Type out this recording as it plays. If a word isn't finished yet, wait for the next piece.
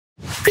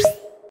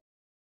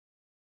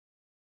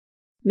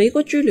美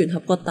國駐聯合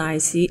國大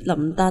使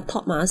琳達·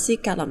托馬斯·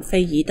格林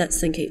菲爾德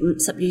星期五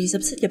10月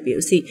27日表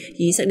示，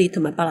以色列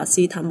同埋巴勒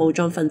斯坦武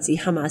裝分子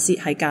哈馬斯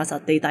喺加沙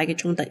地帶嘅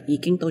衝突已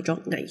經到咗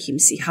危險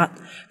時刻。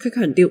佢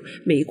強調，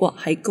美國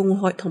喺公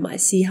開同埋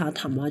私下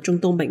談話中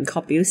都明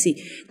確表示，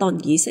當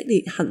以色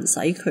列行使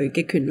佢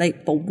嘅權利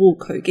保護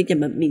佢嘅人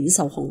民免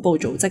受恐怖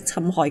組織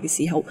侵害嘅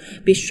時候，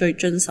必須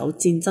遵守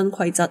戰爭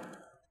規則。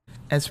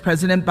As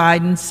President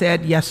Biden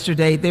said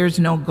yesterday, there's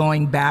no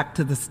going back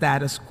to the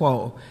status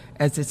quo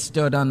as it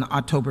stood on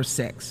October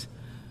 6th.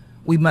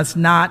 We must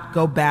not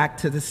go back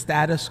to the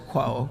status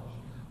quo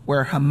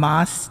where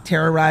Hamas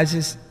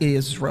terrorizes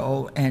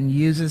Israel and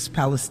uses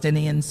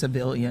Palestinian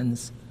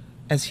civilians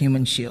as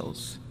human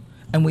shields.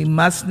 And we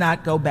must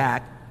not go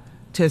back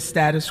to a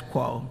status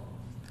quo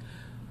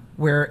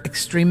where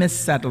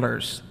extremist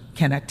settlers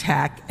can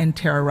attack and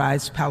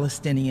terrorize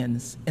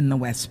Palestinians in the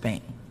West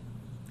Bank.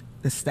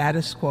 The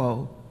status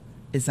quo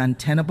is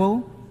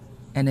untenable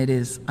and it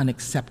is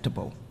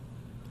unacceptable.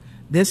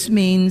 This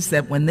means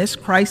that when this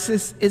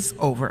crisis is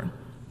over,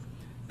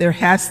 there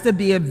has to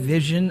be a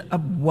vision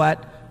of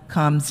what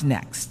comes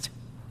next.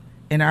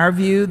 In our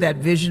view, that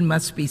vision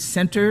must be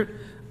centered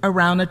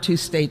around a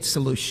two-state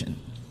solution.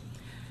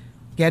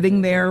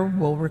 Getting there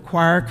will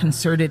require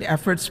concerted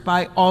efforts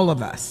by all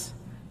of us,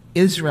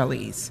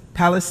 Israelis,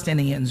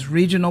 Palestinians,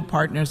 regional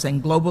partners,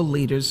 and global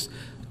leaders,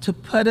 to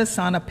put us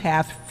on a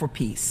path for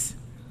peace,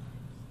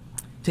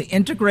 to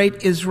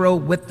integrate Israel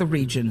with the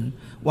region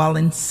while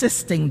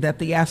insisting that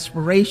the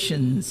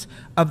aspirations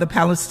of the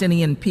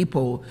Palestinian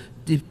people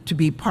to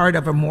be part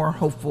of a more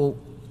hopeful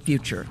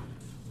future.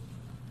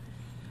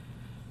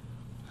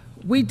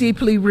 We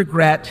deeply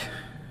regret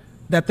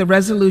that the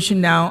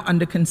resolution now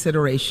under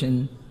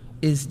consideration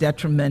is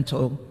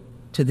detrimental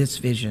to this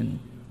vision.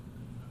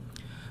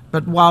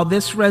 But while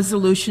this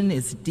resolution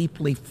is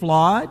deeply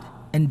flawed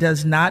and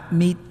does not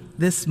meet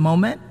this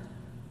moment,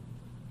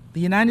 the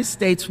United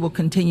States will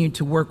continue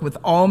to work with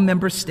all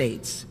member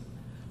states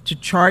to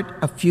chart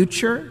a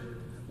future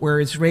where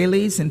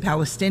Israelis and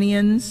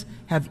Palestinians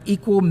have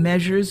equal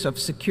measures of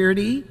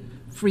security,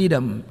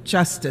 freedom,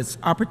 justice,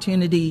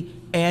 opportunity,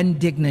 and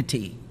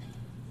dignity,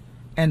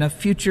 and a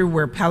future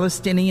where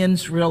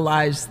Palestinians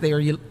realize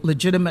their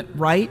legitimate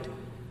right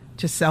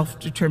to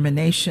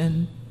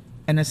self-determination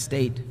and a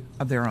state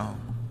of their own.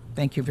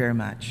 Thank you very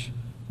much.